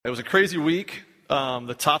It was a crazy week.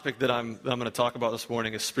 The topic that I'm going to talk about this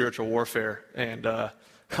morning is spiritual warfare, and I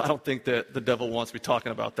don't think that the devil wants me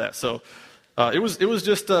talking about that. So it was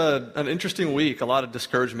just an interesting week, a lot of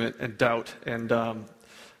discouragement and doubt, and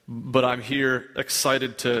but I'm here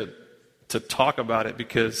excited to talk about it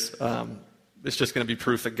because it's just going to be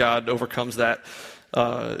proof that God overcomes that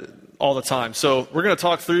all the time. So we're going to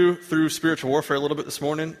talk through spiritual warfare a little bit this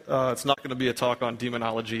morning. It's not going to be a talk on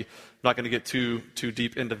demonology. I'm not going to get too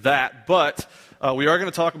deep into that, but we are going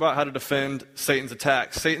to talk about how to defend Satan's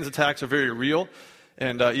attacks. Satan's attacks are very real,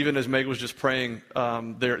 and even as Meg was just praying,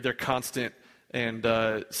 they're constant, and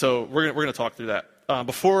so we're going to talk through that.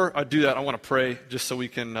 Before I do that, I want to pray just so we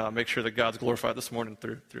can make sure that God's glorified this morning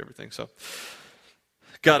through everything. So,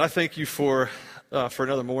 God, I thank you for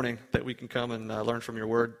another morning that we can come and learn from your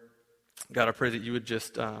word. God, I pray that you would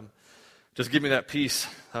just give me that peace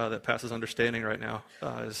that passes understanding right now.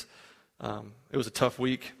 It was a tough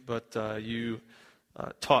week, but you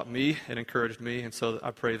taught me and encouraged me, and so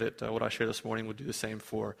I pray that what I share this morning would do the same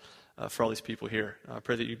for all these people here. I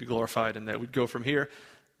pray that you'd be glorified and that we'd go from here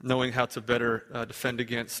knowing how to better defend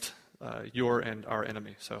against your and our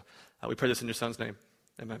enemy. So we pray this in your son's name.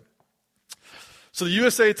 Amen. So the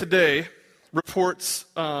USA Today reports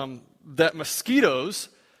that mosquitoes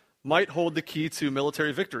might hold the key to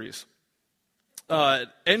military victories.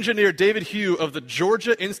 Engineer David Hugh of the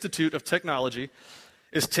Georgia Institute of Technology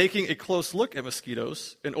is taking a close look at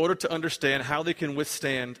mosquitoes in order to understand how they can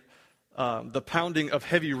withstand the pounding of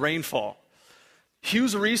heavy rainfall.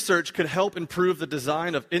 Hugh's research could help improve the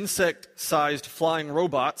design of insect-sized flying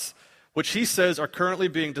robots, which he says are currently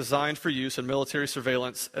being designed for use in military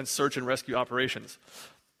surveillance and search and rescue operations.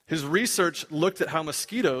 His research looked at how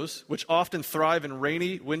mosquitoes, which often thrive in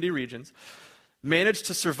rainy, windy regions, manage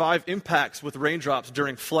to survive impacts with raindrops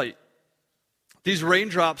during flight. These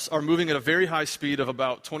raindrops are moving at a very high speed of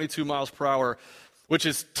about 22 miles per hour, which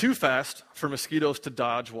is too fast for mosquitoes to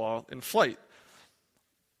dodge while in flight.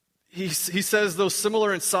 He says, though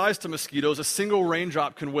similar in size to mosquitoes, a single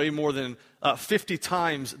raindrop can weigh more than 50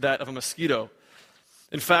 times that of a mosquito.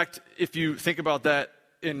 In fact, if you think about that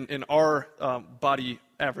in our body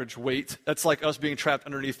average weight, that's like us being trapped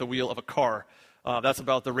underneath the wheel of a car. That's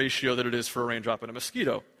about the ratio that it is for a raindrop and a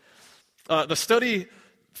mosquito. The study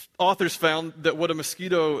authors found that what a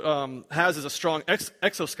mosquito has is a strong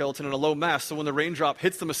exoskeleton and a low mass, so when the raindrop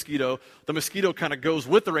hits the mosquito kind of goes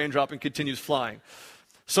with the raindrop and continues flying.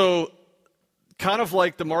 So kind of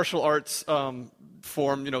like the martial arts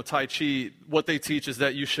form, Tai Chi, what they teach is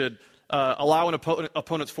that you should allow an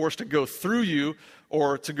opponent's force to go through you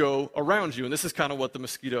or to go around you, and this is kind of what the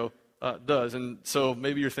mosquito does. And so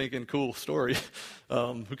maybe you're thinking, cool story.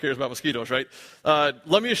 Who cares about mosquitoes, right?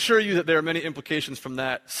 Let me assure you that there are many implications from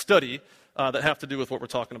that study that have to do with what we're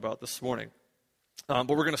talking about this morning. But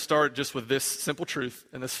we're going to start just with this simple truth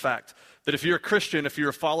and this fact, that if you're a Christian, if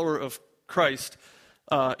you're a follower of Christ,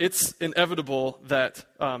 it's inevitable that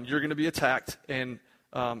you're going to be attacked, and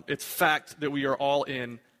it's fact that we are all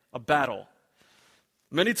in a battle.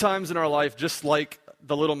 Many times in our life, just like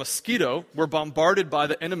the little mosquito, we're bombarded by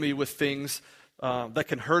the enemy with things that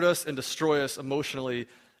can hurt us and destroy us emotionally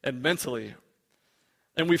and mentally.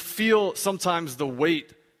 And we feel sometimes the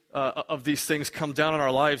weight of these things come down on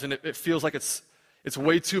our lives, and it feels like it's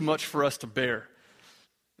way too much for us to bear.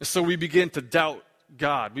 And so we begin to doubt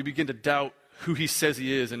God. We begin to doubt who he says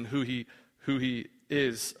he is and who he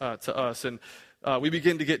is to us. And we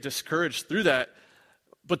begin to get discouraged through that.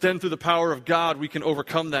 But then through the power of God, we can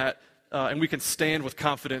overcome that, and we can stand with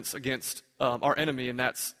confidence against our enemy, and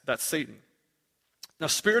that's Satan. Now,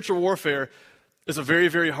 spiritual warfare is a very,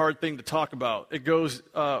 very hard thing to talk about. It goes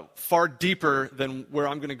far deeper than where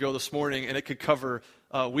I'm going to go this morning, and it could cover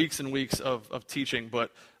weeks and weeks of teaching.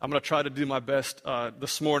 But I'm going to try to do my best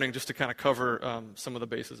this morning just to kind of cover some of the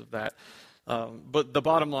bases of that. But the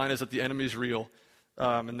bottom line is that the enemy's real,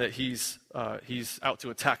 and that he's out to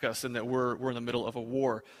attack us, and that we're in the middle of a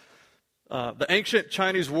war. The ancient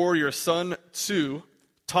Chinese warrior Sun Tzu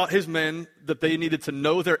taught his men that they needed to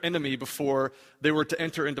know their enemy before they were to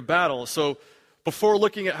enter into battle. So before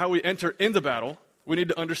looking at how we enter into battle, we need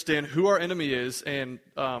to understand who our enemy is, and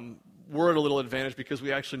we're at a little advantage because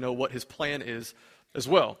we actually know what his plan is as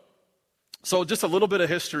well. So just a little bit of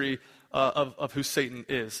history of who Satan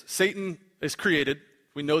is. Satan is created.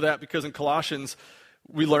 We know that because in Colossians,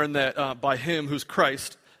 we learn that by him, who's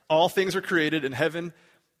Christ, all things are created in heaven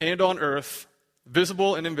and on earth,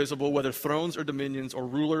 visible and invisible, whether thrones or dominions or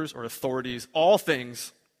rulers or authorities, all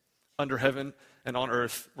things under heaven and on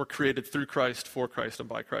earth were created through Christ, for Christ, and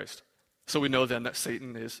by Christ. So we know then that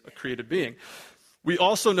Satan is a created being. We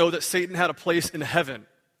also know that Satan had a place in heaven.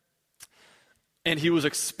 and he was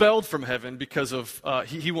expelled from heaven because of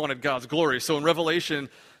he wanted God's glory. So in Revelation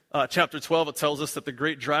chapter 12, it tells us that the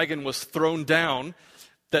great dragon was thrown down,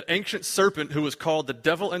 that ancient serpent who was called the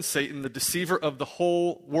devil and Satan, the deceiver of the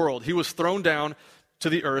whole world. He was thrown down to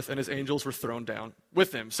the earth, and his angels were thrown down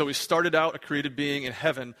with him. So he started out a created being in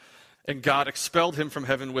heaven, and God expelled him from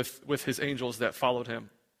heaven with his angels that followed him.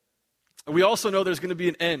 We also know there's going to be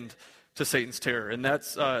an end to Satan's terror, and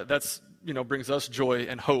that's brings us joy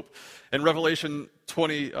and hope. In Revelation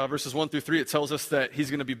 20, verses 1 through 3, it tells us that he's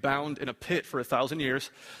going to be bound in a pit for 1,000 years,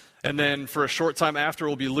 and then for a short time after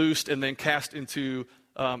will be loosed and then cast into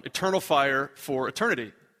eternal fire for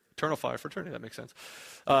eternity. Eternal fire for eternity, that makes sense.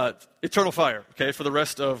 Eternal fire, okay, for the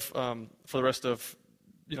rest of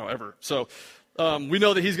ever. So we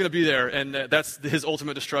know that he's going to be there, and that's his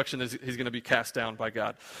ultimate destruction, is he's going to be cast down by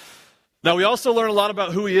God. Now, we also learn a lot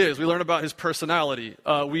about who he is. We learn about his personality.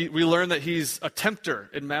 We learn that he's a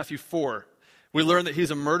tempter in Matthew 4. We learn that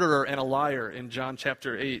he's a murderer and a liar in John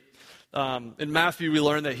chapter 8. In Matthew, we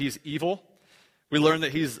learn that he's evil. We learn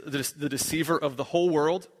that he's the deceiver of the whole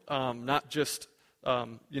world, not just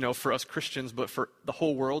for us Christians, but for the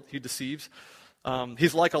whole world. He deceives.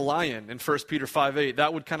 He's like a lion in 1 Peter 5:8.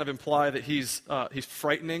 That would kind of imply that he's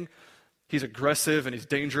frightening. He's aggressive and he's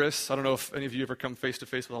dangerous. I don't know if any of you ever come face to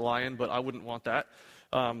face with a lion, but I wouldn't want that.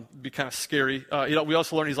 It'd be kind of scary. We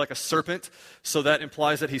also learn he's like a serpent, so that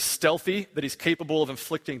implies that he's stealthy, that he's capable of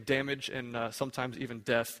inflicting damage and sometimes even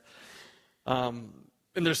death.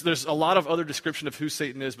 And there's a lot of other description of who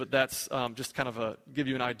Satan is, but that's just kind of give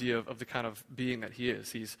you an idea of the kind of being that he is.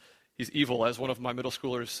 He's evil, as one of my middle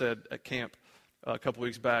schoolers said at camp a couple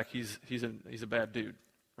weeks back. He's a bad dude,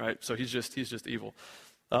 right? So he's just evil.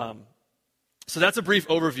 So that's a brief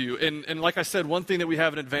overview. And like I said, one thing that we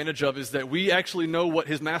have an advantage of is that we actually know what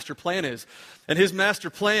his master plan is. And his master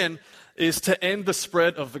plan is to end the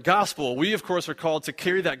spread of the gospel. We, of course, are called to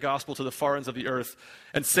carry that gospel to the far ends of the earth.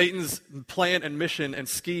 And Satan's plan and mission and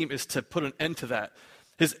scheme is to put an end to that.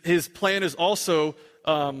 His plan is also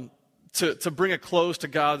to bring a close to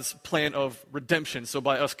God's plan of redemption. So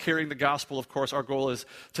by us carrying the gospel, of course, our goal is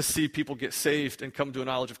to see people get saved and come to a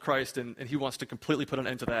knowledge of Christ, and he wants to completely put an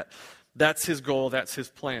end to that. That's his goal. That's his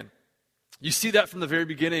plan. You see that from the very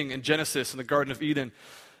beginning in Genesis, in the Garden of Eden,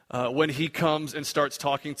 when he comes and starts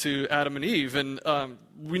talking to Adam and Eve. And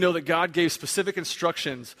we know that God gave specific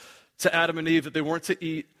instructions to Adam and Eve that they weren't to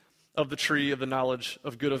eat of the tree of the knowledge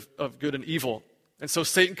of good and evil. And so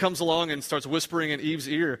Satan comes along and starts whispering in Eve's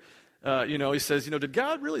ear. He says, did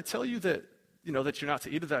God really tell you that you're not to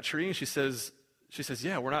eat of that tree? And she says,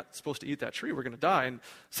 yeah, we're not supposed to eat that tree. We're going to die. And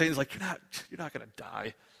Satan's like, you're not going to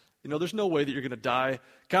die. There's no way that you're going to die.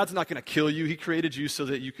 God's not going to kill you. He created you so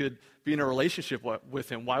that you could be in a relationship with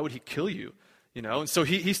him. Why would he kill you? And so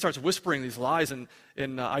he starts whispering these lies and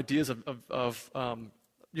ideas of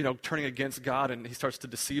turning against God, and he starts to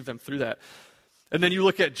deceive them through that. And then you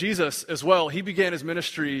look at Jesus as well. He began his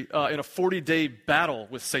ministry in a 40-day battle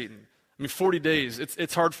with Satan. 40 days.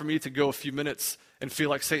 It's hard for me to go a few minutes and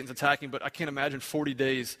feel like Satan's attacking, but I can't imagine 40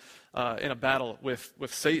 days in a battle with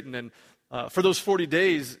Satan. And for those 40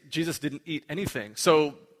 days, Jesus didn't eat anything.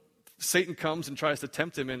 So Satan comes and tries to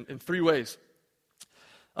tempt him in three ways.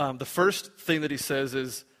 The first thing that he says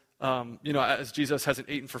is, as Jesus hasn't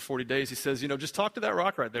eaten for 40 days, he says, just talk to that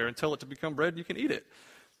rock right there and tell it to become bread, and you can eat it.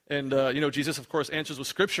 And, Jesus, of course, answers with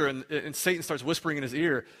Scripture, and Satan starts whispering in his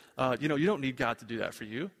ear, you don't need God to do that for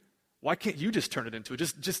you. Why can't you just turn it into it?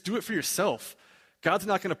 Just do it for yourself. God's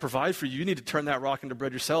not going to provide for you. You need to turn that rock into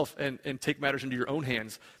bread yourself and take matters into your own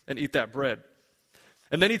hands and eat that bread.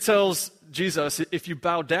 And then he tells Jesus, if you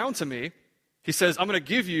bow down to me, he says, I'm going to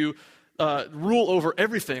give you rule over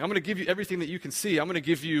everything. I'm going to give you everything that you can see. I'm going to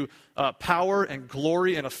give you power and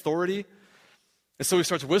glory and authority. And so he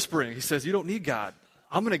starts whispering. He says, you don't need God.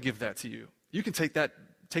 I'm going to give that to you. You can take that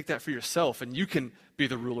for yourself, and you can be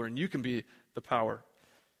the ruler, and you can be the power.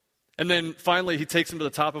 And then finally, he takes him to the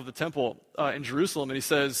top of the temple in Jerusalem, and he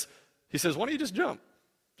says, why don't you just jump?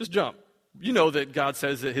 Just jump. You know that God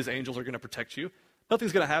says that his angels are going to protect you.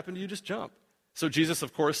 Nothing's going to happen to you. Just jump. So Jesus,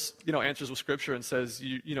 of course, answers with Scripture and says,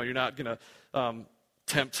 you're not going to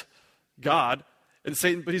tempt God. And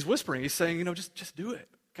Satan, but he's whispering. He's saying, just do it.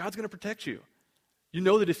 God's going to protect you. You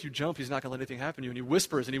know that if you jump, he's not going to let anything happen to you. And he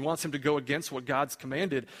whispers, and he wants him to go against what God's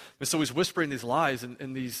commanded. And so he's whispering these lies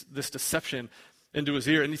and this deception into his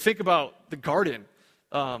ear. And you think about the garden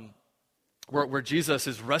where Jesus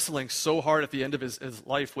is wrestling so hard at the end of his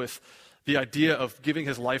life with the idea of giving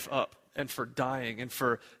his life up and for dying. And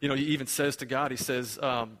for, he even says to God, he says,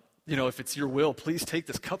 if it's your will, please take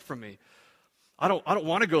this cup from me. I don't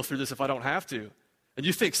want to go through this if I don't have to. And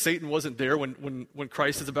you think Satan wasn't there when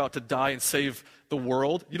Christ is about to die and save the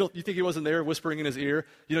world? You think he wasn't there whispering in his ear,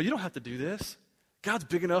 you don't have to do this. God's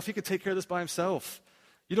big enough, he can take care of this by himself.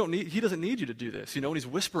 He doesn't need you to do this. And he's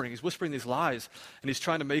whispering these lies, and he's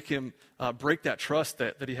trying to make him break that trust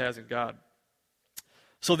that he has in God.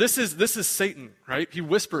 So this is Satan, right? He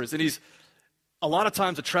whispers, and he's a lot of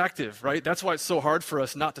times attractive, right? That's why it's so hard for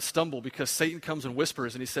us not to stumble, because Satan comes and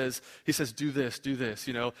whispers, and he says, do this,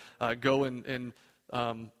 go and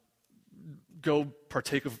go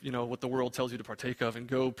partake of, what the world tells you to partake of, and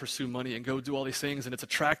go pursue money, and go do all these things, and it's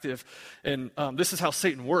attractive. And this is how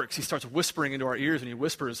Satan works. He starts whispering into our ears, and he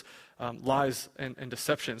whispers lies and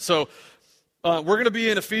deception. So we're going to be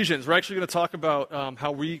in Ephesians. We're actually going to talk about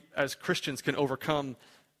how we as Christians can overcome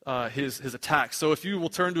his attacks. So if you will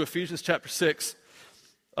turn to Ephesians chapter 6,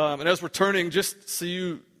 and as we're turning, just so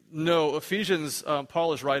you know, Ephesians,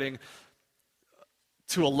 Paul is writing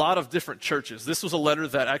to a lot of different churches. This was a letter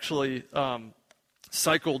that actually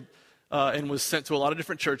cycled and was sent to a lot of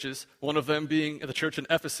different churches, one of them being the church in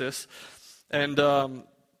Ephesus. And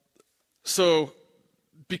so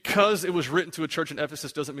because it was written to a church in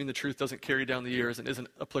Ephesus doesn't mean the truth doesn't carry down the years and isn't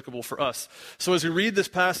applicable for us. So as we read this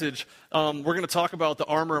passage, we're going to talk about the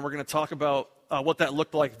armor, and we're going to talk about what that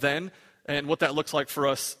looked like then and what that looks like for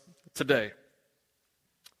us today.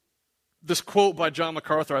 This quote by John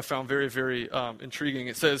MacArthur I found very, very intriguing.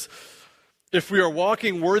 It says, "If we are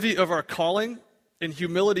walking worthy of our calling, in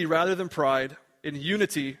humility rather than pride, in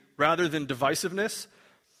unity rather than divisiveness,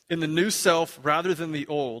 in the new self rather than the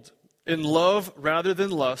old, in love rather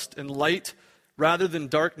than lust, in light rather than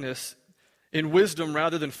darkness, in wisdom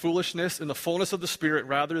rather than foolishness, in the fullness of the Spirit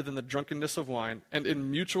rather than the drunkenness of wine, and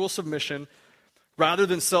in mutual submission rather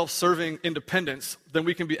than self-serving independence, then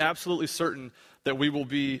we can be absolutely certain that we will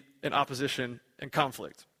be in opposition and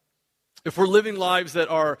conflict." If we're living lives that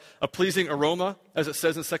are a pleasing aroma, as it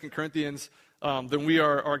says in 2 Corinthians, then we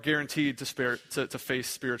are guaranteed to face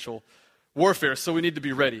spiritual warfare. So we need to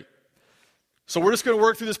be ready. So we're just going to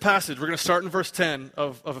work through this passage. We're going to start in verse 10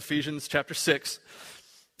 of Ephesians chapter 6.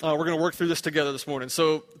 We're going to work through this together this morning.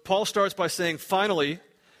 So Paul starts by saying, finally,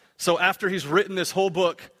 so after he's written this whole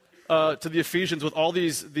book to the Ephesians with all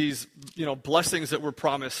these blessings that were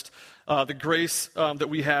promised, the grace that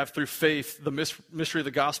we have through faith, the mystery of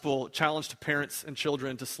the gospel, challenge to parents and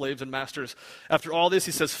children, to slaves and masters. After all this,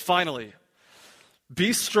 he says, finally,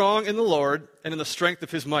 be strong in the Lord and in the strength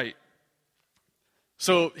of his might.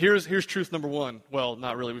 So here's truth number one. Well,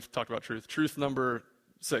 not really. We've talked about truth. Truth number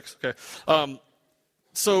 6. Okay.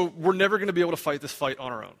 So we're never going to be able to fight this fight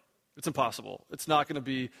on our own. It's impossible. It's not going to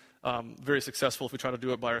be very successful if we try to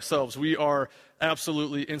do it by ourselves. We are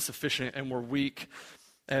absolutely insufficient, and we're weak,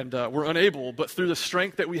 and we're unable. But through the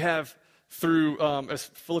strength that we have through, as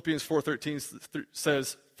Philippians 4:13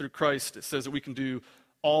 says, through Christ, it says that we can do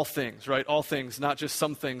all things, right? All things, not just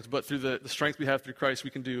some things, but through the strength we have through Christ, we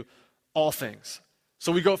can do all things.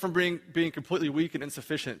 So we go from being completely weak and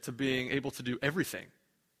insufficient to being able to do everything,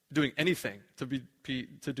 doing anything,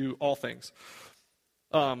 to do all things.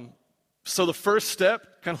 So the first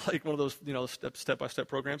step, kind of like one of those step-by-step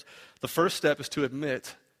programs, the first step is to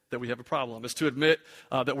admit that we have a problem, is to admit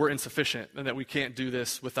that we're insufficient and that we can't do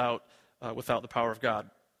this without the power of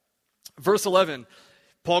God. Verse 11,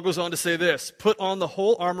 Paul goes on to say this, "Put on the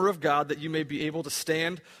whole armor of God that you may be able to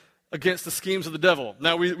stand against the schemes of the devil."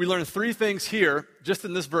 Now, we learn 3 things here, just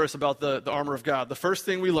in this verse, about the armor of God. The first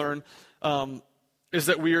thing we learn is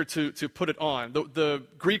that we are to put it on. The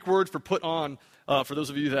Greek word for put on, for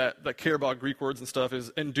those of you that care about Greek words and stuff,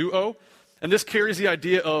 is enduo. And this carries the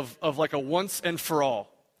idea of like a once and for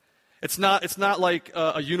all. It's not like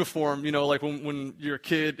a uniform, like when you're a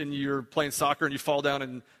kid and you're playing soccer and you fall down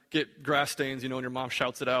and get grass stains, and your mom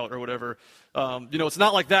shouts it out or whatever. It's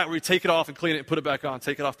not like that where you take it off and clean it and put it back on,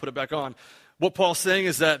 take it off, put it back on. What Paul's saying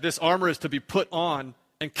is that this armor is to be put on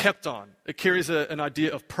and kept on. It carries an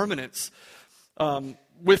idea of permanence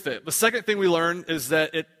with it. The second thing we learn is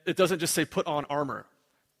that it doesn't just say put on armor.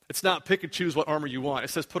 It's not pick and choose what armor you want. It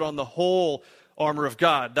says put on the whole armor of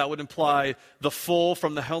God. That would imply the full,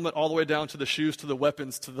 from the helmet all the way down to the shoes, to the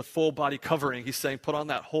weapons, to the full body covering. He's saying put on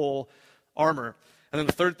that whole armor. And then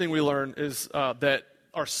the third thing we learn is that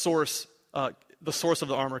our source, the source of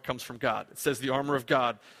the armor comes from God. It says the armor of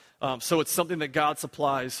God. So it's something that God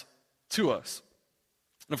supplies to us.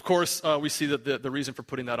 And of course, we see that the reason for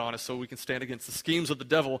putting that on is so we can stand against the schemes of the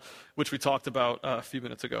devil, which we talked about a few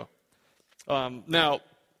minutes ago. Now,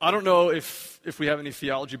 I don't know if we have any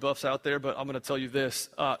theology buffs out there, but I'm going to tell you this.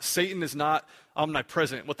 Satan is not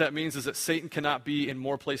omnipresent. What that means is that Satan cannot be in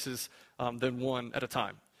more places than one at a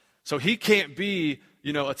time. So he can't be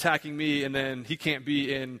attacking me, and then he can't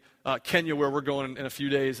be in Kenya, where we're going in a few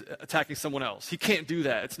days, attacking someone else. He can't do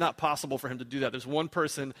that. It's not possible for him to do that. There's one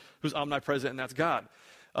person who's omnipresent, and that's God.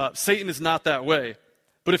 Satan is not that way.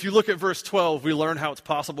 But if you look at verse 12, we learn how it's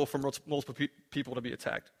possible for multiple people to be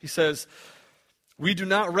attacked. He says, "We do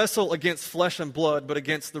not wrestle against flesh and blood, but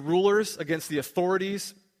against the rulers, against the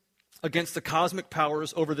authorities, against the cosmic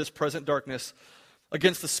powers over this present darkness,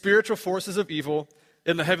 against the spiritual forces of evil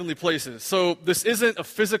in the heavenly places." So this isn't a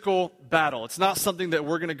physical battle. It's not something that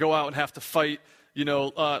we're going to go out and have to fight,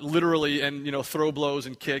 literally, and, throw blows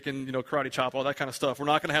and kick and, karate chop, all that kind of stuff. We're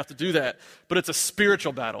not going to have to do that. But it's a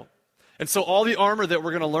spiritual battle. And so all the armor that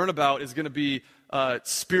we're going to learn about is going to be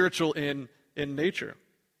spiritual in nature.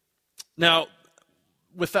 Now,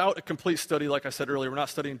 without a complete study, like I said earlier, we're not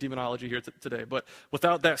studying demonology here today, but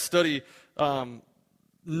without that study,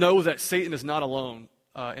 know that Satan is not alone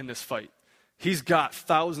in this fight. He's got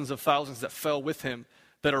thousands that fell with him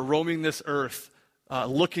that are roaming this earth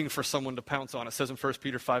looking for someone to pounce on. It says in 1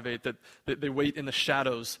 Peter 5:8 that they wait in the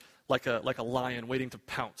shadows like a lion waiting to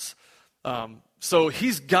pounce. So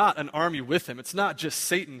he's got an army with him. It's not just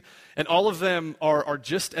Satan. And all of them are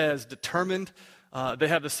just as determined. They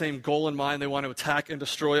have the same goal in mind. They want to attack and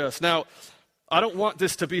destroy us. Now, I don't want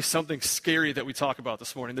this to be something scary that we talk about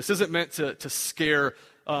this morning. This isn't meant to scare,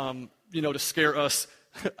 to scare us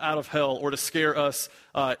out of hell or to scare us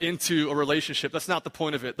into a relationship. That's not the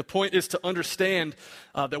point of it. The point is to understand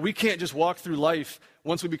that we can't just walk through life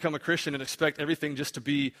once we become a Christian and expect everything just to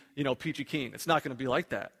be, peachy keen. It's not going to be like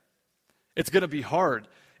that. It's going to be hard.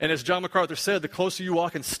 And as John MacArthur said, the closer you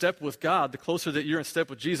walk in step with God, the closer that you're in step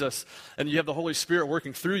with Jesus, and you have the Holy Spirit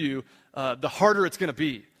working through you, the harder it's going to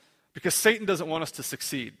be. Because Satan doesn't want us to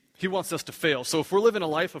succeed. He wants us to fail. So if we're living a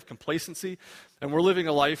life of complacency, and we're living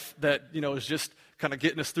a life that, is just kind of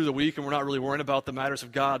getting us through the week, and we're not really worrying about the matters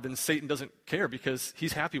of God, then Satan doesn't care because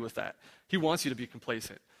he's happy with that. He wants you to be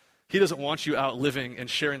complacent. He doesn't want you out living and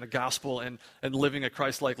sharing the gospel and living a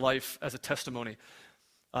Christ-like life as a testimony.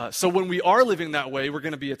 So when we are living that way, we're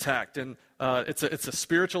going to be attacked. And it's a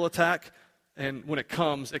spiritual attack. And when it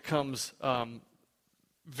comes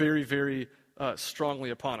very, very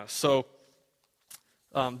strongly upon us. So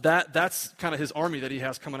that's kind of his army that he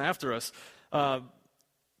has coming after us.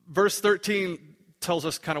 Verse 13 tells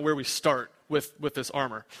us kind of where we start with this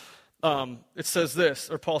armor. It says this,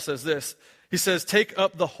 or Paul says this. He says, "Take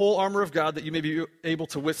up the whole armor of God that you may be able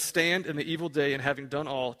to withstand in the evil day, and having done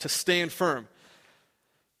all, to stand firm."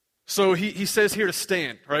 So he says here to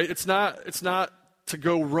stand, right? It's not to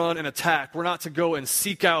go run and attack. We're not to go and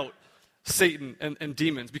seek out Satan and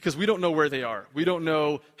demons because we don't know where they are. We don't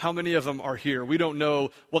know how many of them are here. We don't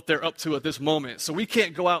know what they're up to at this moment. So we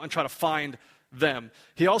can't go out and try to find them.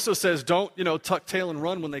 He also says don't, tuck tail and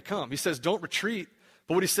run when they come. He says don't retreat.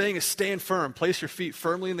 But what he's saying is stand firm. Place your feet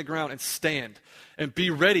firmly in the ground and stand. And be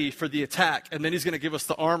ready for the attack. And then he's going to give us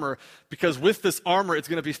the armor because with this armor, it's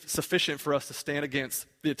going to be sufficient for us to stand against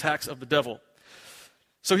the attacks of the devil.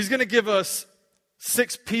 So he's going to give us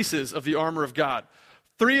 6 pieces of the armor of God.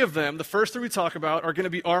 3 of them, the first 3 we talk about, are going to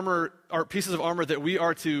be pieces of armor that we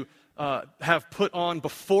are to have put on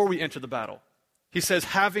before we enter the battle. He says,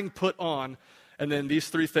 having put on, and then these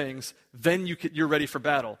 3 things, then you're ready for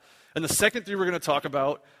battle. And the second 3 we're going to talk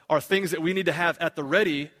about are things that we need to have at the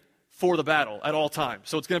ready for the battle at all times.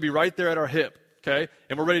 So it's going to be right there at our hip, okay?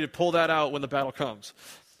 And we're ready to pull that out when the battle comes.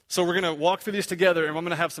 So we're going to walk through these together, and I'm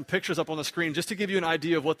going to have some pictures up on the screen just to give you an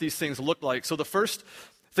idea of what these things look like. So the first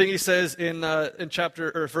thing he says in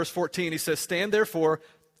verse 14, he says, "Stand therefore,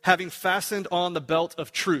 having fastened on the belt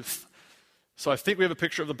of truth." So I think we have a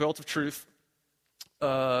picture of the belt of truth.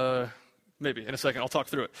 Maybe in a second, I'll talk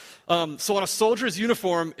through it. So on a soldier's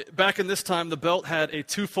uniform, back in this time, the belt had a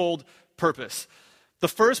 2-fold purpose. The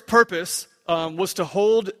first purpose was to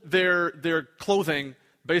hold their clothing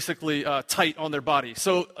basically tight on their body.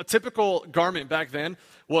 So a typical garment back then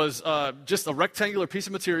was just a rectangular piece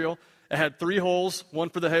of material. It had 3 holes, 1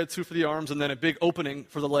 for the head, 2 for the arms, and then a big opening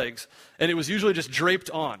for the legs. And it was usually just draped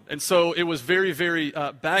on. And so it was very, very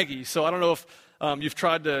baggy. So I don't know if you've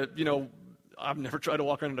tried to, I've never tried to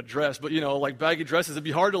walk around in a dress, but, like baggy dresses, it'd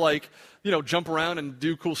be hard to jump around and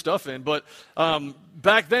do cool stuff in. But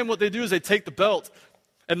back then what they do is they take the belt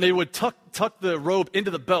and they would tuck the robe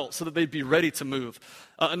into the belt so that they'd be ready to move.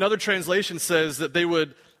 Another translation says that they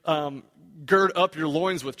would gird up your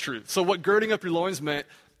loins with truth. So what girding up your loins meant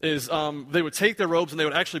is they would take their robes and they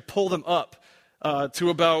would actually pull them up to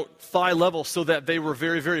about thigh level so that they were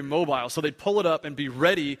very, very mobile. So they'd pull it up and be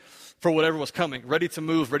ready for whatever was coming, ready to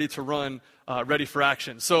move, ready to run, ready for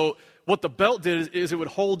action. So what the belt did is it would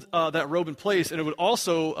hold that robe in place, and it would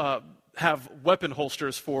also have weapon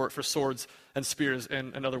holsters for swords and spears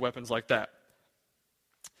and other weapons like that.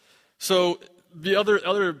 So the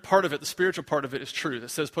other part of it, the spiritual part of it, is truth. It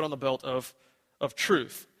says put on the belt of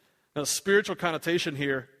truth. Now, the spiritual connotation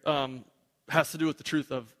here has to do with the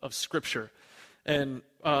truth of Scripture. And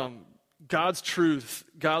God's truth,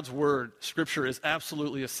 God's word, Scripture is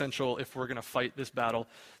absolutely essential if we're going to fight this battle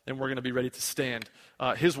and we're going to be ready to stand.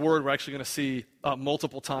 His word, we're actually going to see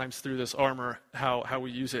multiple times through this armor how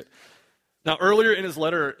we use it. Now, earlier in his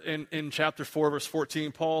letter, in chapter 4, verse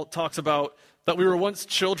 14, Paul talks about that we were once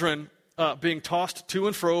children being tossed to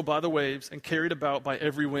and fro by the waves and carried about by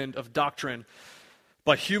every wind of doctrine,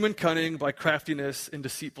 by human cunning, by craftiness and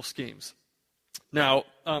deceitful schemes. Now,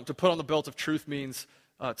 to put on the belt of truth means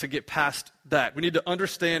to get past that. We need to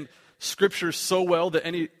understand Scripture so well that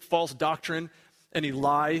any false doctrine, any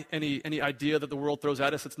lie, any idea that the world throws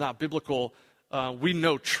at us that's not biblical, we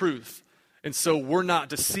know truth. And so we're not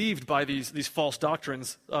deceived by these false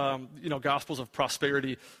doctrines, gospels of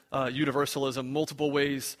prosperity, universalism, multiple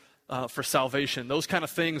ways for salvation. Those kind of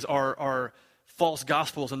things are false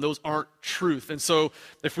gospels, and those aren't truth. And so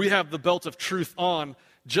if we have the belt of truth on,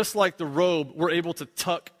 just like the robe, we're able to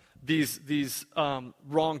tuck these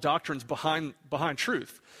wrong doctrines behind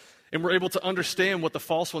truth. And we're able to understand what the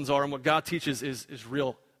false ones are and what God teaches is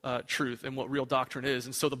real truth and what real doctrine is.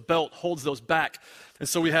 And so the belt holds those back. And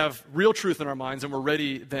so we have real truth in our minds, and we're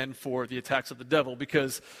ready then for the attacks of the devil,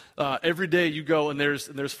 because every day you go and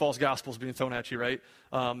there's false gospels being thrown at you, right?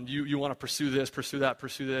 You want to pursue this, pursue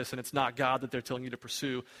this, and it's not God that they're telling you to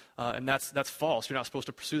pursue, and that's false. You're not supposed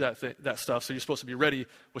to pursue that stuff, so you're supposed to be ready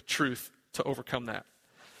with truth to overcome that.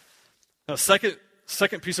 Now, second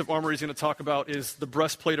piece of armor he's going to talk about is the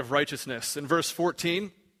breastplate of righteousness. In verse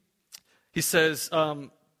 14, he says,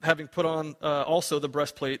 having put on also the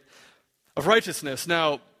breastplate of righteousness.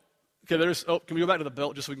 Now, okay, can we go back to the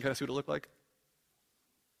belt just so we can kind of see what it looked like?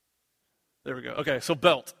 There we go. Okay, so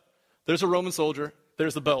belt. There's a Roman soldier.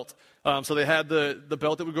 There's the belt. So they had the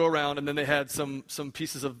belt that would go around, and then they had some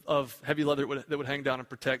pieces of heavy leather that would hang down and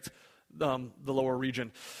protect the lower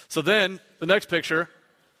region. So then the next picture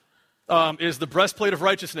is the breastplate of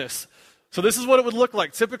righteousness. So this is what it would look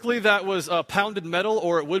like. Typically that was pounded metal,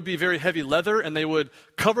 or it would be very heavy leather, and they would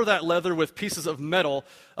cover that leather with pieces of metal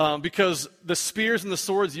because the spears and the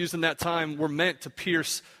swords used in that time were meant to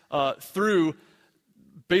pierce through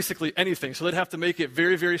basically anything. So they'd have to make it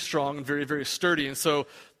very, very strong and very, very sturdy. And so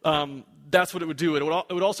that's what it would do. It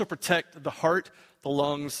would also protect the heart, the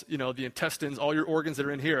lungs, the intestines, all your organs that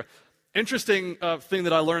are in here. Interesting thing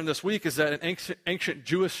that I learned this week is that in ancient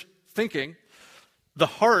Jewish thinking, the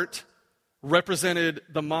heart represented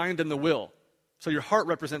the mind and the will. So your heart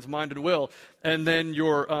represents mind and will, and then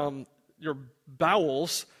your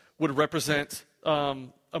bowels would represent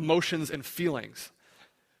emotions and feelings.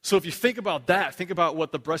 So if you think about that, think about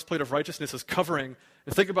what the breastplate of righteousness is covering,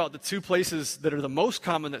 and think about the two places that are the most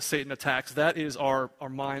common that Satan attacks. That is our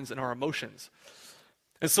minds and our emotions.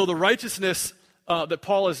 And so the righteousness that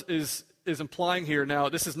Paul is implying here, now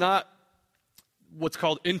this is not what's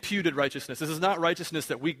called imputed righteousness. This is not righteousness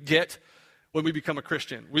that we get when we become a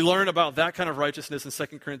Christian. We learn about that kind of righteousness in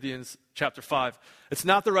 2 Corinthians chapter 5. It's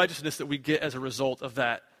not the righteousness that we get as a result of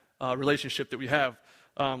that relationship that we have.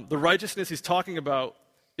 The righteousness he's talking about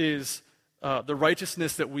is the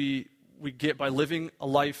righteousness that we get by living a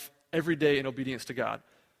life every day in obedience to God.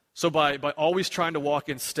 So by always trying to walk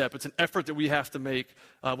in step, it's an effort that we have to make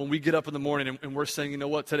when we get up in the morning and we're saying, you know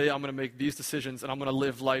what, today I'm going to make these decisions and I'm going to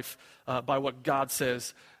live life by what God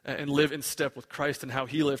says and live in step with Christ and how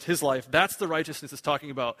he lived his life. That's the righteousness it's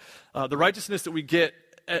talking about. The righteousness that we get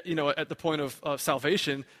at the point of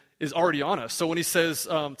salvation is already on us. So when he says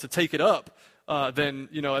to take it up, then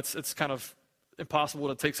it's kind of impossible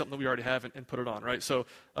to take something that we already have and put it on, right? So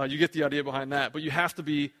you get the idea behind that, but you have to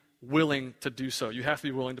be willing to do so. You have to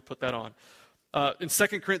be willing to put that on. In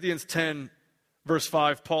 2 Corinthians 10, verse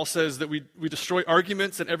 5, Paul says that we destroy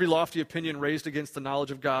arguments and every lofty opinion raised against the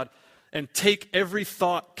knowledge of God and take every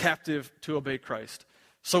thought captive to obey Christ.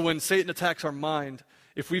 So when Satan attacks our mind,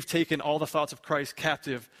 if we've taken all the thoughts of Christ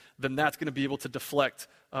captive, then that's going to be able to deflect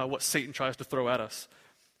what Satan tries to throw at us.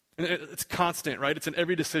 And it's constant, right? It's in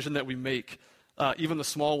every decision that we make, even the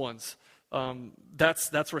small ones.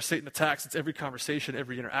 That's where Satan attacks. It's every conversation,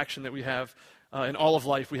 every interaction that we have. In all of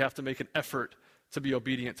life, we have to make an effort to be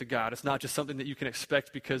obedient to God. It's not just something that you can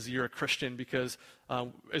expect because you're a Christian, because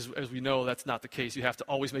as we know, that's not the case. You have to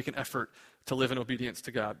always make an effort to live in obedience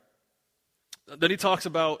to God. Then he talks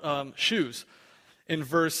about shoes. In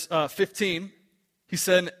verse 15, he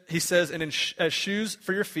says, and as shoes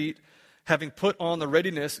for your feet, having put on the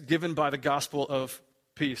readiness given by the gospel of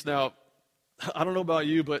peace. Now, I don't know about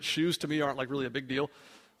you, but shoes to me aren't like really a big deal.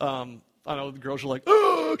 I know the girls are like,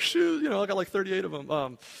 oh, shoes, I got like 38 of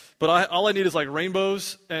them. But all I need is like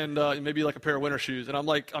rainbows and maybe like a pair of winter shoes. And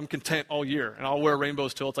I'm content all year. And I'll wear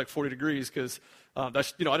rainbows till it's like 40 degrees because I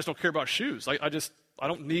just don't care about shoes. I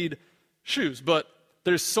don't need shoes. But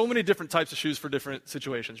there's so many different types of shoes for different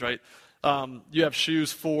situations, right? You have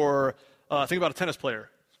shoes for, think about a tennis player.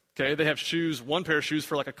 Okay, they have one pair of shoes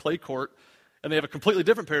for like a clay court, and they have a completely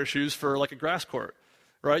different pair of shoes for like a grass court.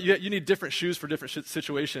 Right? You need different shoes for different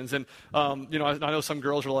situations. And, I know some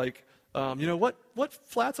girls are like, what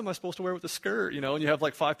flats am I supposed to wear with the skirt? And you have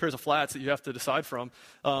like 5 pairs of flats that you have to decide from.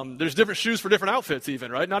 There's different shoes for different outfits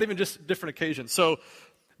even, right? Not even just different occasions. So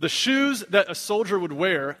the shoes that a soldier would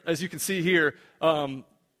wear, as you can see here,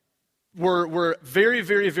 were very,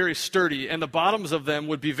 very, very sturdy. And the bottoms of them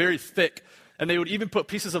would be very thick. And they would even put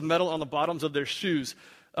pieces of metal on the bottoms of their shoes.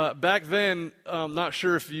 Back then, I'm not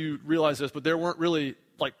sure if you realize this, but there weren't really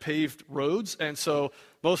like paved roads, and so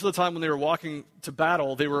most of the time when they were walking to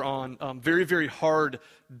battle, they were on very, very hard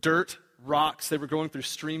dirt rocks. They were going through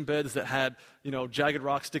stream beds that had jagged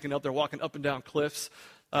rocks sticking up. They're walking up and down cliffs,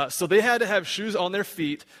 so they had to have shoes on their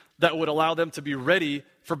feet that would allow them to be ready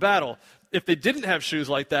for battle. If they didn't have shoes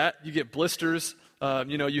like that, you get blisters.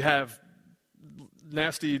 You have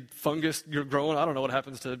nasty fungus you're growing. I don't know what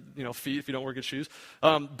happens to feet if you don't wear good shoes.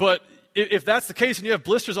 But if that's the case and you have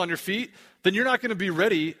blisters on your feet, then you're not going to be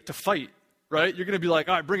ready to fight, right? You're going to be like,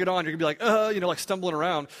 all right, bring it on. You're going to be like, like stumbling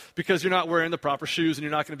around because you're not wearing the proper shoes and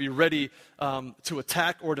you're not going to be ready to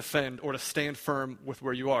attack or defend or to stand firm with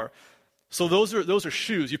where you are. So those are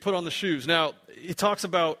shoes. You put on the shoes. Now, he talks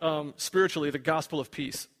about spiritually the gospel of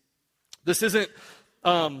peace. This isn't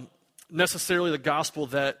necessarily the gospel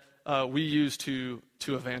that we use to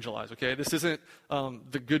evangelize, okay? This isn't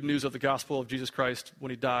the good news of the gospel of Jesus Christ when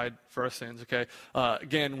he died for our sins, okay?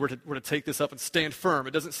 Again, we're to take this up and stand firm.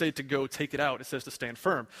 It doesn't say to go take it out. It says to stand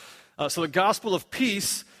firm. So the gospel of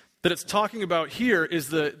peace that it's talking about here is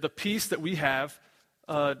the peace that we have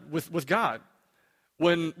with God.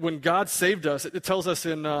 When God saved us, it tells us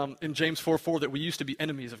in James 4:4 that we used to be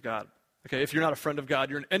enemies of God. Okay, if you're not a friend of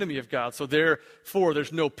God, you're an enemy of God. So therefore,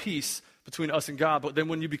 there's no peace between us and God. But then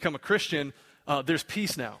when you become a Christian, there's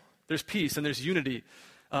peace now. There's peace and there's unity.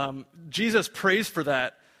 Jesus prays for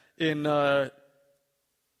that in the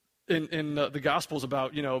Gospels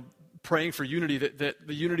about, praying for unity, that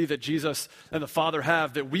the unity that Jesus and the Father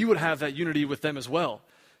have, that we would have that unity with them as well.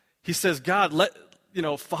 He says, God,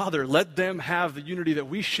 Father, let them have the unity that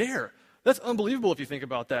we share. That's unbelievable if you think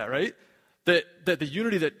about that, right? That the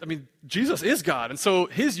unity Jesus is God, and so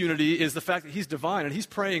his unity is the fact that he's divine, and he's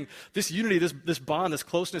praying this unity, this bond, this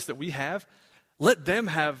closeness that we have, let them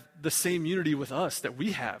have the same unity with us that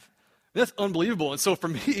we have. And that's unbelievable. And so for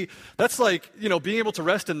me, that's like, being able to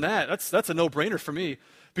rest in that, that's a no-brainer for me.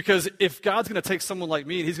 Because if God's going to take someone like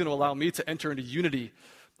me and he's going to allow me to enter into unity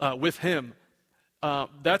with him,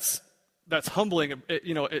 that's humbling.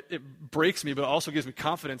 It breaks me, but it also gives me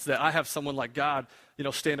confidence that I have someone like God,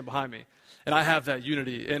 standing behind me. And I have that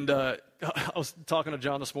unity. And I was talking to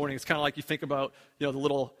John this morning. It's kind of like you think about, the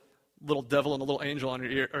little devil and the little angel on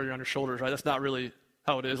your ear or on your shoulders, right? That's not really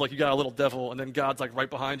how it is. Like you got a little devil, and then God's like right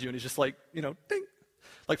behind you, and he's just like, ding,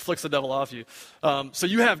 like flicks the devil off you. So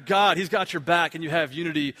you have God. He's got your back, and you have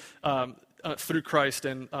unity through Christ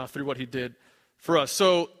and through what he did for us.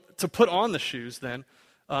 So to put on the shoes, then,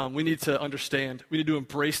 we need to understand. We need to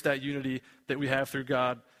embrace that unity that we have through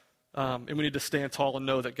God. And we need to stand tall and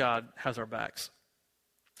know that God has our backs.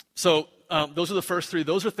 So those are the first 3.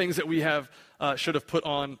 Those are things that we should have put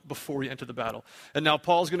on before we enter the battle. And now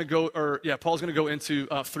Paul's going to go into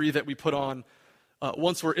 3 that we put on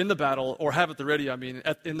once we're in the battle, or have at the ready.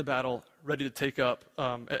 In the battle, ready to take up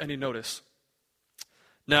at any notice.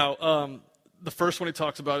 Now, the first one he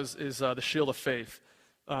talks about is the shield of faith.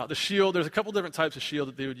 The shield, there's a couple different types of shield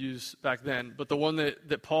that they would use back then, but the one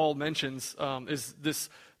that Paul mentions is this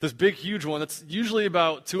big, huge one that's usually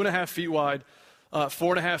about 2.5 feet wide,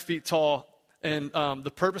 4.5 feet tall, and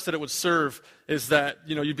the purpose that it would serve is that,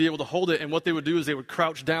 you'd be able to hold it, and what they would do is they would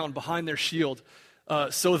crouch down behind their shield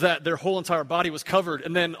so that their whole entire body was covered,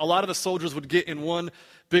 and then a lot of the soldiers would get in one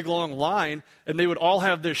big long line, and they would all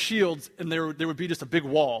have their shields, and there would be just a big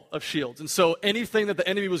wall of shields. And so anything that the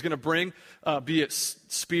enemy was going to bring, be it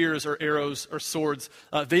spears or arrows or swords,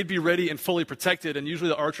 they'd be ready and fully protected, and usually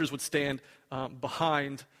the archers would stand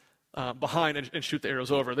behind and shoot the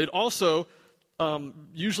arrows over. They'd also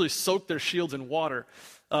usually soak their shields in water.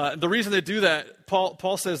 The reason they do that,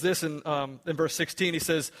 Paul says this in verse 16, he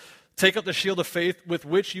says, take up the shield of faith with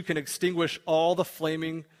which you can extinguish all the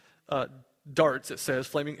flaming darts, it says,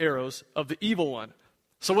 flaming arrows of the evil one.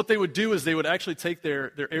 So what they would do is they would actually take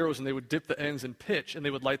their arrows and they would dip the ends in pitch and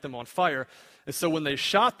they would light them on fire. And so when they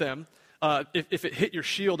shot them, if it hit your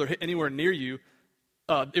shield or hit anywhere near you,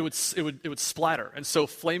 it would splatter. And so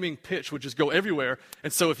flaming pitch would just go everywhere.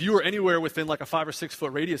 And so if you were anywhere within like a 5 or 6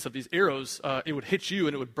 foot radius of these arrows, it would hit you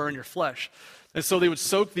and it would burn your flesh. And so they would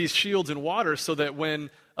soak these shields in water so that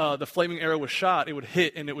when the flaming arrow was shot, it would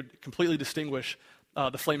hit and it would completely distinguish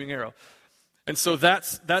the flaming arrow. And so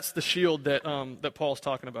that's the shield that Paul's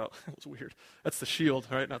talking about. That was weird. That's the shield,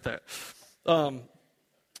 right? Not that.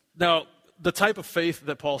 Now, the type of faith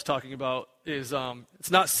that Paul's talking about is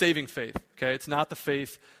it's not saving faith. Okay, it's not the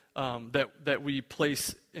faith that we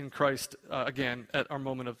place in Christ again at our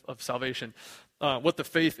moment of salvation. What the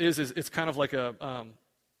faith is it's kind of like a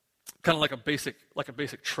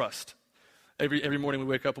basic trust. Every morning we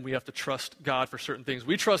wake up and we have to trust God for certain things.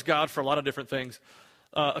 We trust God for a lot of different things.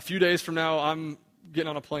 A few days from now, I'm getting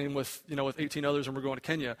on a plane with 18 others, and we're going to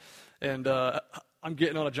Kenya, and I'm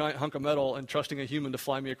getting on a giant hunk of metal and trusting a human to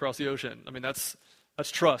fly me across the ocean. I mean, that's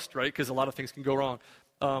trust, right? Because a lot of things can go wrong.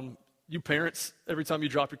 You parents, every time you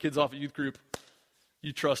drop your kids off at youth group,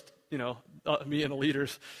 you trust me and the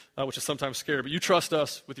leaders, which is sometimes scary, but you trust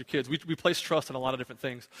us with your kids. We place trust in a lot of different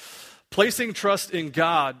things. Placing trust in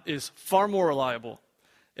God is far more reliable,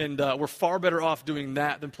 and we're far better off doing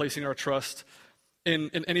that than placing our trust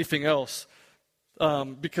in anything else,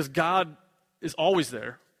 because God is always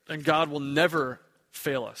there, and God will never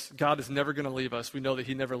fail us. God is never going to leave us. We know that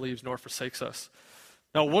he never leaves nor forsakes us.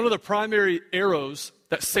 Now, one of the primary arrows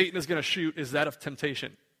that Satan is going to shoot is that of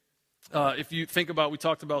temptation. If you think about, we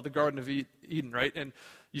talked about the Garden of Eden, right? And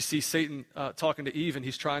you see Satan talking to Eve, and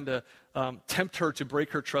he's trying to tempt her to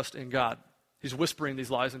break her trust in God. He's whispering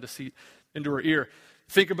these lies and deceit into her ear.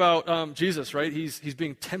 Think about Jesus, right? He's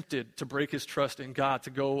being tempted to break his trust in God, to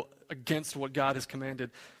go against what God has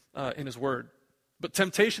commanded in his word. But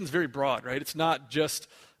temptation is very broad, right? It's not just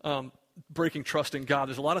breaking trust in God.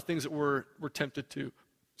 There's a lot of things that we're tempted to.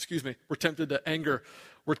 We're tempted to anger.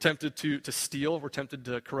 We're tempted to steal. We're tempted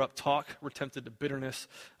to corrupt talk. We're tempted to bitterness,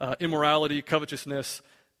 immorality, covetousness,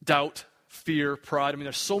 doubt, fear, pride. I mean,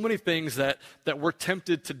 there's so many things that we're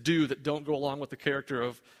tempted to do that don't go along with the character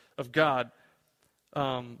of God.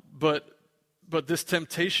 But this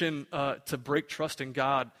temptation to break trust in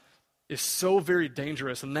God is so very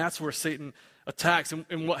dangerous, and that's where Satan attacks.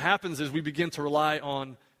 And what happens is we begin to rely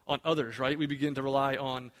on others, right? We begin to rely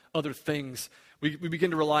on other things. We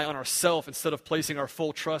begin to rely on ourselves instead of placing our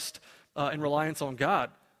full trust and reliance on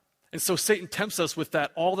God. And so Satan tempts us with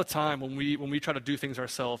that all the time when we try to do things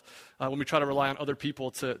ourselves, when we try to rely on other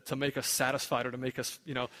people to make us satisfied or to make us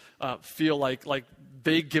feel like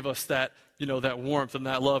they give us that that warmth and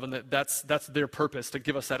that love, and that's their purpose, to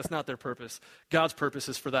give us that. It's not their purpose. God's purpose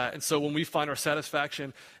is for that. And so when we find our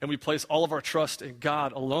satisfaction and we place all of our trust in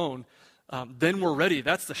God alone, then we're ready.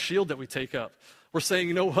 That's the shield that we take up. We're saying,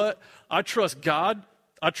 you know what? I trust God.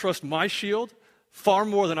 I trust my shield far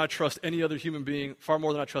more than I trust any other human being, far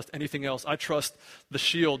more than I trust anything else. I trust the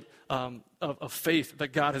shield of faith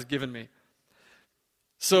that God has given me.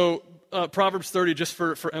 So Proverbs 30, just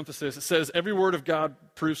for emphasis, it says, every word of God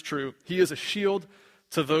proves true. He is a shield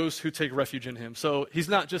to those who take refuge in him. So he's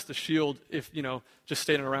not just a shield if, just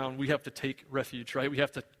standing around. We have to take refuge, right? We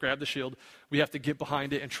have to grab the shield. We have to get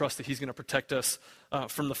behind it and trust that he's going to protect us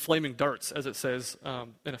from the flaming darts, as it says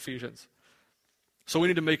in Ephesians. So we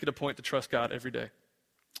need to make it a point to trust God every day.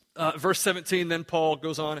 Verse 17, then Paul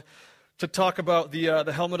goes on to talk about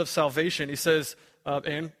the helmet of salvation. He says,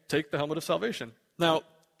 and take the helmet of salvation. Now,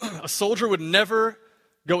 a soldier would never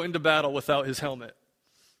go into battle without his helmet.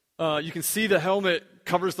 You can see the helmet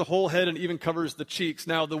covers the whole head and even covers the cheeks.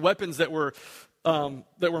 Now, the weapons that were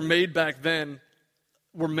made back then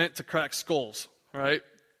were meant to crack skulls, right?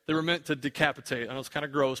 They were meant to decapitate. I know it's kind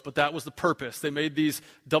of gross, but that was the purpose. They made these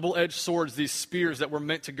double-edged swords, these spears that were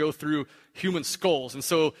meant to go through human skulls. And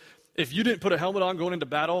so if you didn't put a helmet on going into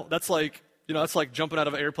battle, that's like jumping out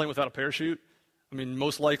of an airplane without a parachute. I mean,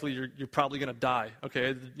 most likely you're probably going to die,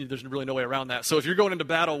 okay? There's really no way around that. So if you're going into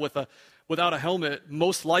battle without a helmet,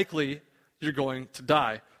 most likely you're going to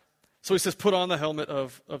die. So he says, put on the helmet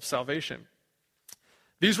of salvation.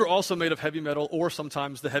 These were also made of heavy metal or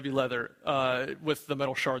sometimes the heavy leather with the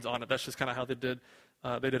metal shards on it. That's just kind of how they did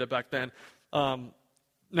it back then.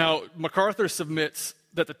 Now, MacArthur submits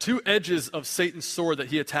that the two edges of Satan's sword that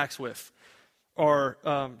he attacks with are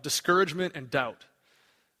discouragement and doubt.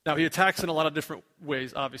 Now, he attacks in a lot of different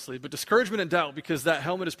ways, obviously, but discouragement and doubt, because that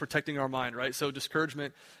helmet is protecting our mind, right? So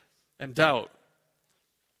discouragement and doubt.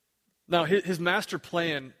 Now, his master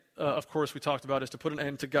plan, of course, we talked about, is to put an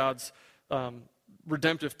end to God's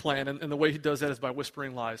redemptive plan, and the way he does that is by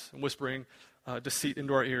whispering lies and whispering deceit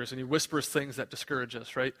into our ears, and he whispers things that discourage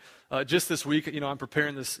us, right? Just this week, I'm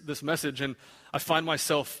preparing this message, and I find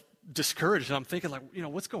myself discouraged, and I'm thinking, like,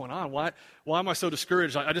 what's going on? Why am I so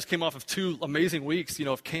discouraged? I just came off of 2 amazing weeks,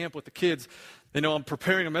 of camp with the kids. I'm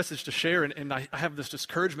preparing a message to share, and I have this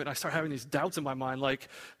discouragement. I start having these doubts in my mind, like,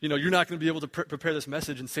 you're not going to be able to prepare this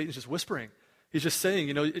message, and Satan's just whispering. He's just saying,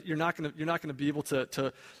 you're not going to be able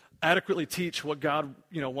to adequately teach what God,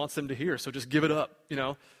 wants them to hear. So just give it up,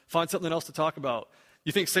 find something else to talk about.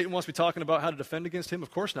 You think Satan wants to be talking about how to defend against him?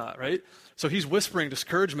 Of course not, right? So he's whispering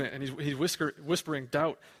discouragement, and he's whispering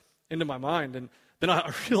doubt into my mind. And then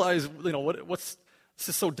I realize, this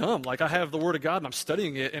is so dumb. Like, I have the Word of God, and I'm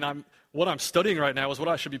studying it, and what I'm studying right now is what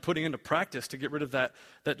I should be putting into practice to get rid of that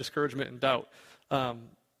discouragement and doubt.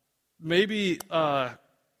 Maybe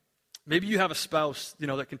you have a spouse,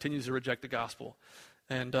 that continues to reject the gospel,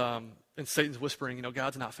 and Satan's whispering,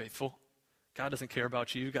 God's not faithful. God doesn't care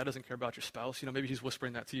about you. God doesn't care about your spouse. Maybe he's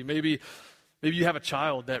whispering that to you. Maybe you have a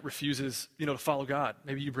child that refuses, to follow God.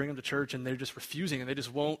 Maybe you bring them to church and they're just refusing, and they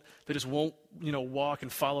just won't, walk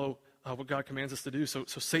and follow what God commands us to do. So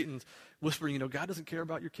Satan's whispering, God doesn't care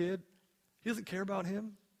about your kid. He doesn't care about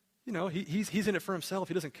him. He's in it for himself.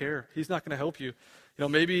 He doesn't care. He's not going to help you.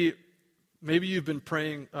 Maybe you've been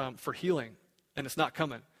praying for healing and it's not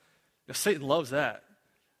coming. Satan loves that.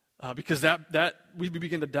 Because that we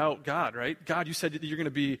begin to doubt God, right? God, you said that you're going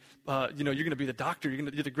to be, you're going to be the doctor. You're going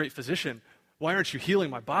to be the great physician. Why aren't you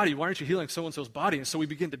healing my body? Why aren't you healing so-and-so's body? And so we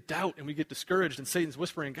begin to doubt and we get discouraged, and Satan's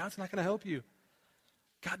whispering, God's not going to help you.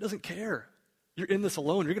 God doesn't care. You're in this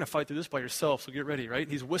alone. You're going to fight through this by yourself, so get ready, right?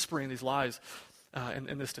 And he's whispering these lies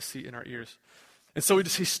and this deceit in our ears. And so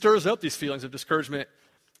he stirs up these feelings of discouragement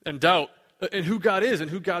and doubt in who God is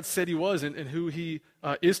and who God said he was and who he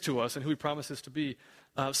is to us and who he promises to be.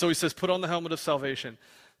 So he says, put on the helmet of salvation.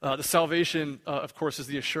 The salvation, of course, is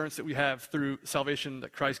the assurance that we have through salvation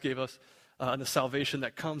that Christ gave us, and the salvation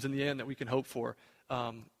that comes in the end that we can hope for,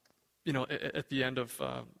 at the end of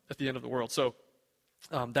the world. So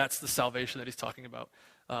that's the salvation that he's talking about,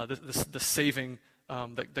 the saving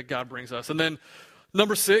that God brings us. And then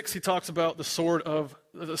number 6, he talks about the sword of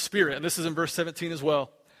the Spirit, and this is in verse 17 as well.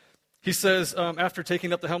 He says, after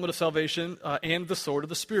taking up the helmet of salvation and the sword of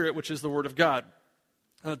the Spirit, which is the word of God.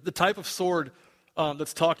 The type of sword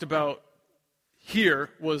that's talked about here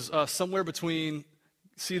was somewhere between,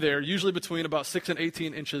 usually between about 6 and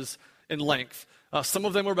 18 inches in length. Some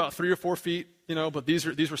of them were about 3 or 4 feet, but these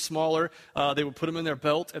were smaller. They would put them in their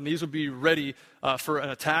belt, and these would be ready for an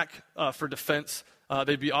attack, for defense.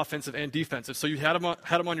 They'd be offensive and defensive. So you had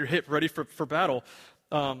them on your hip, ready for battle.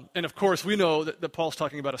 And of course, we know that Paul's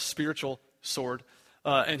talking about a spiritual sword,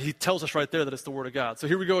 and he tells us right there that it's the Word of God. So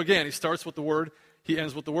here we go again. He starts with the Word. He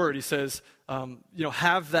ends with the Word. He says,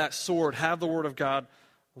 have that sword, have the Word of God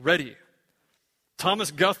ready.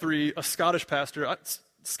 Thomas Guthrie, a Scottish pastor, I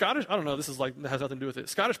don't know, this is has nothing to do with it.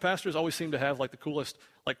 Scottish pastors always seem to have the coolest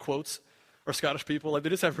quotes, or Scottish people. They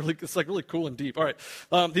just have it's really cool and deep. All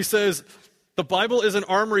right. He says, the Bible is an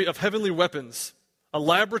armory of heavenly weapons, a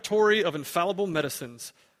laboratory of infallible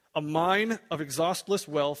medicines, a mine of exhaustless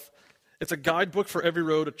wealth. It's a guidebook for every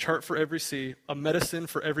road, a chart for every sea, a medicine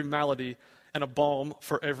for every malady, and a balm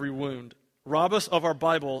for every wound. Rob us of our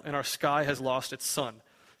Bible, and our sky has lost its sun.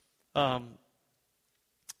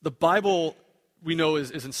 The Bible, we know,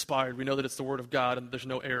 is inspired. We know that it's the Word of God, and there's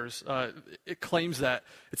no errors. It claims that.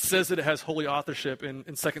 It says that it has holy authorship. In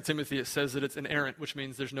 2 Timothy, it says that it's inerrant, which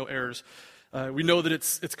means there's no errors. We know that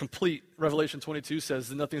it's complete. Revelation 22 says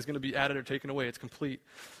that nothing's going to be added or taken away. It's complete.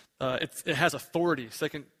 It has authority.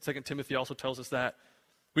 2 Timothy also tells us that.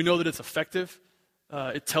 We know that it's effective.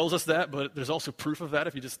 It tells us that, but there's also proof of that.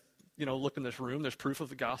 If you just look in this room, there's proof of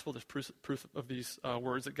the gospel. There's proof of these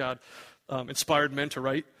words that God inspired men to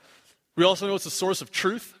write. We also know it's the source of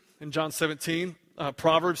truth. In John 17,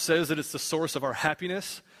 Proverbs says that it's the source of our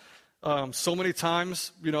happiness. So many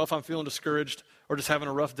times, if I'm feeling discouraged or just having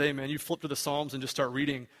a rough day, man, you flip to the Psalms and just start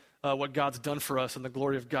reading what God's done for us and the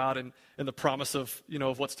glory of God and the promise of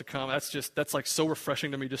what's to come. That's so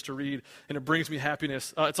refreshing to me just to read, and it brings me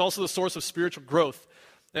happiness. It's also the source of spiritual growth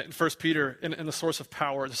in 1 Peter, and the source of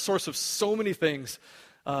power, the source of so many things.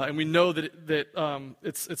 And we know that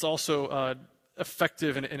it's also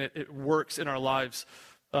effective and it works in our lives.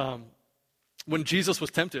 When Jesus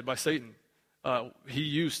was tempted by Satan, he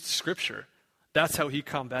used Scripture. That's how he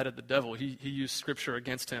combated the devil. He used Scripture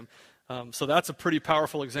against him. So that's a pretty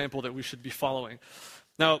powerful example that we should be following.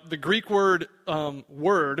 Now, the Greek word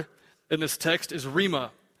in this text is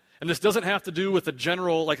rhema, And this doesn't have to do with the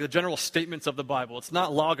general statements of the Bible. It's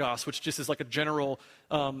not logos, which just is like a general,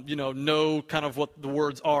 know kind of what the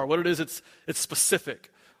words are. What it is, it's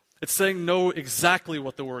specific. It's saying know exactly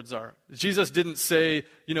what the words are. Jesus didn't say,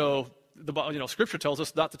 Scripture tells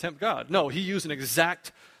us not to tempt God. No, he used an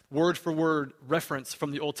exact word-for-word reference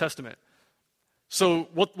from the Old Testament. So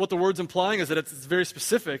what the word's implying is that it's very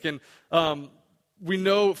specific. And we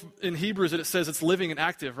know in Hebrews that it says it's living and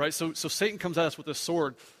active, right? So Satan comes at us with a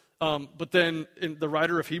sword. But then the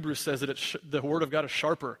writer of Hebrews says that the word of God is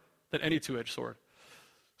sharper than any two-edged sword.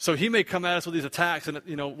 So he may come at us with these attacks and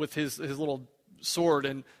with his little sword.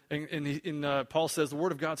 And Paul says the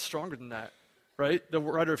word of God's stronger than that, right? The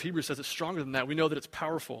writer of Hebrews says it's stronger than that. We know that it's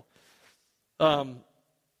powerful.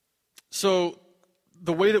 So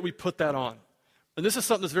the way that we put that on, and this is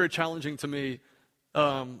something that's very challenging to me,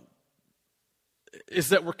 is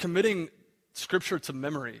that we're committing Scripture to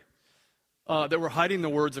memory, that we're hiding the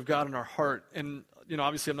words of God in our heart. And,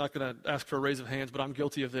 obviously I'm not going to ask for a raise of hands, but I'm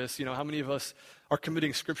guilty of this. How many of us are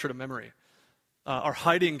committing Scripture to memory, are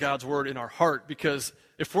hiding God's word in our heart? Because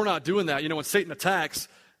if we're not doing that, when Satan attacks,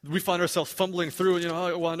 we find ourselves fumbling through,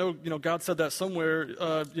 I know, God said that somewhere,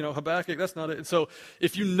 Habakkuk, that's not it. And so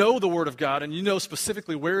if you know the word of God and you know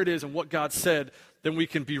specifically where it is and what God said, then we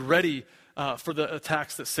can be ready for the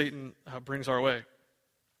attacks that Satan brings our way.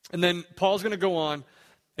 And then Paul's going to go on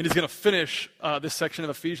and he's going to finish this section of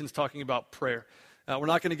Ephesians talking about prayer. We're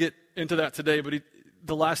not going to get into that today, but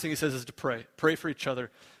the last thing he says is to pray. Pray for each other.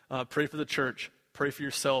 Pray for the church. Pray for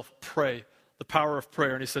yourself. Pray. The power of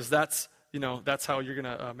prayer. And he says that's how you're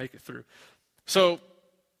going to make it through. So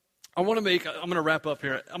I'm going to wrap up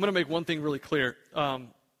here. I'm going to make one thing really clear.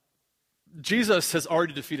 Jesus has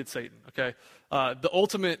already defeated Satan, okay? The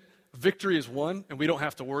ultimate victory is won, and we don't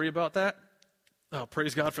have to worry about that. Oh,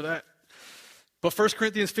 praise God for that. But 1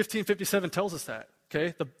 Corinthians 15:57 tells us that,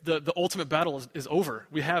 okay? The ultimate battle is over.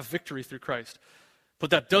 We have victory through Christ. But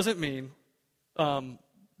that doesn't mean,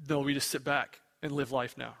 we just sit back and live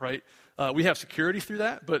life now, right? We have security through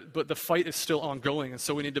that, but the fight is still ongoing, and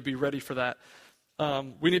so we need to be ready for that.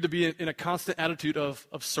 We need to be in a constant attitude of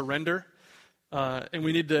surrender, and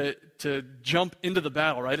we need to jump into the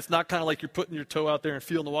battle, right? It's not kind of like you're putting your toe out there and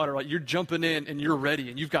feeling the water, right? You're jumping in and you're ready,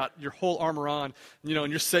 and you've got your whole armor on, and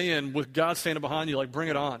you're saying, with God standing behind you, like, bring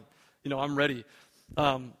it on. I'm ready.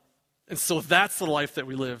 And so that's the life that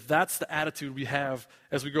we live. That's the attitude we have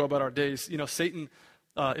as we go about our days. Satan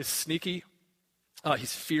is sneaky.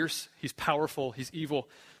 He's fierce, he's powerful, he's evil,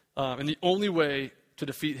 and the only way to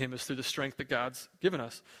defeat him is through the strength that God's given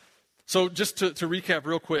us. So just to recap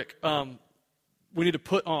real quick, we need to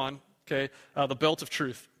put on, the belt of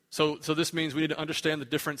truth. So this means we need to understand the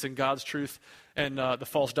difference in God's truth and the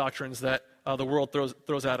false doctrines that the world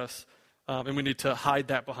throws at us, and we need to hide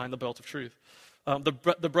that behind the belt of truth.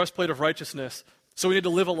 The breastplate of righteousness. So we need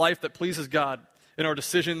to live a life that pleases God. In our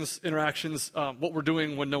decisions, interactions, what we're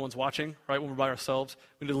doing when no one's watching, right, when we're by ourselves.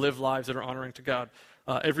 We need to live lives that are honoring to God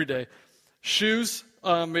every day. Shoes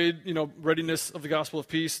made, readiness of the gospel of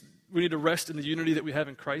peace. We need to rest in the unity that we have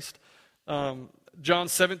in Christ. John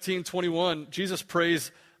 17:21, Jesus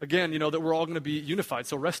prays, again, that we're all going to be unified.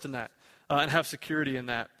 So rest in that and have security in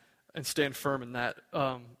that and stand firm in that.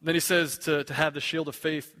 Then he says to have the shield of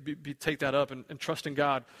faith, take that up and trust in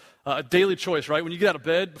God. A daily choice, right? When you get out of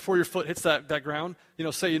bed, before your foot hits that ground,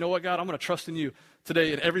 say, you know what, God, I'm going to trust in you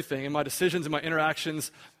today in everything, in my decisions, in my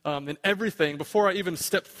interactions, in everything. Before I even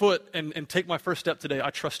step foot and take my first step today,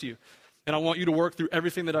 I trust you. And I want you to work through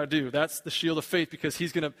everything that I do. That's the shield of faith, because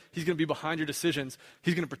he's going to be behind your decisions.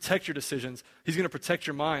 He's going to protect your decisions. He's going to protect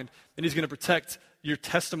your mind. And he's going to protect your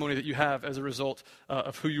testimony that you have as a result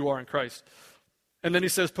of who you are in Christ. And then he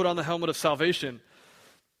says, put on the helmet of salvation.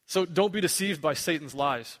 So don't be deceived by Satan's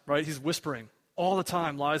lies, right? He's whispering all the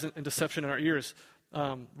time, lies and deception in our ears.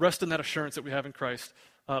 Rest in that assurance that we have in Christ.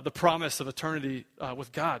 The promise of eternity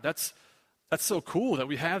with God. That's so cool that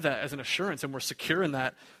we have that as an assurance, and we're secure in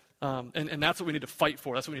that. And that's what we need to fight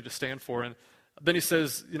for. That's what we need to stand for. And then he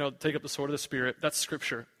says, take up the sword of the Spirit. That's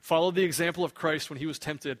Scripture. Follow the example of Christ when he was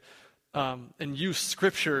tempted, and use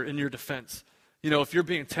Scripture in your defense. If you're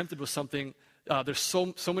being tempted with something, there's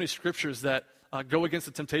so many Scriptures that go against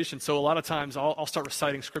the temptation. So a lot of times I'll start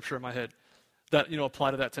reciting Scripture in my head that,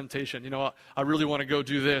 apply to that temptation. I really want to go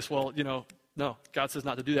do this. Well, no, God says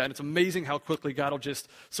not to do that. And it's amazing how quickly God will just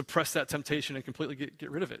suppress that temptation and completely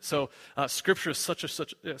get rid of it. So Scripture is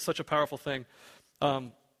such a powerful thing.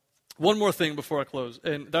 One more thing before I close,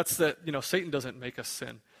 and that's that, Satan doesn't make us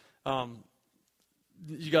sin.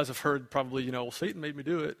 You guys have heard probably, well, Satan made me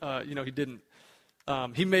do it. He didn't.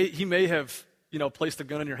 He may have placed a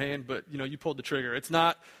gun in your hand, but, you pulled the trigger.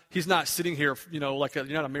 He's not sitting here, like you're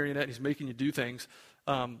not a marionette and he's making you do things.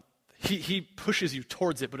 He pushes you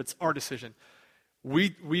towards it, but it's our decision.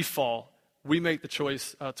 We fall. We make the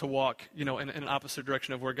choice to walk, in an opposite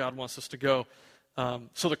direction of where God wants us to go.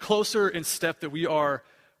 So the closer in step that we are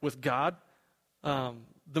with God,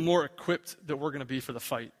 the more equipped that we're going to be for the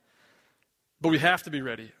fight. But we have to be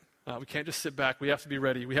ready. We can't just sit back. We have to be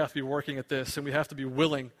ready. We have to be working at this, and we have to be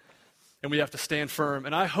willing, and we have to stand firm.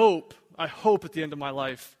 And I hope at the end of my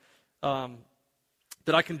life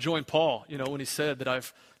that I can join Paul, when he said that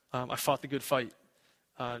I fought the good fight.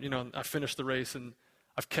 I finished the race, and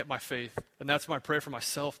I've kept my faith. And that's my prayer for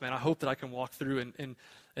myself, man. I hope that I can walk through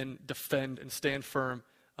and defend and stand firm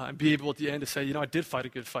and be able at the end to say, I did fight a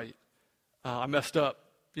good fight. I messed up,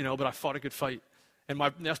 but I fought a good fight. And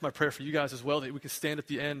that's my prayer for you guys as well, that we can stand at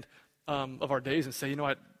the end of our days and say,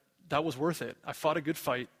 that was worth it. I fought a good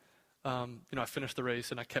fight. I finished the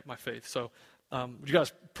race and I kept my faith. So would you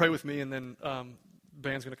guys pray with me, and then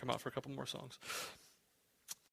band's going to come out for a couple more songs.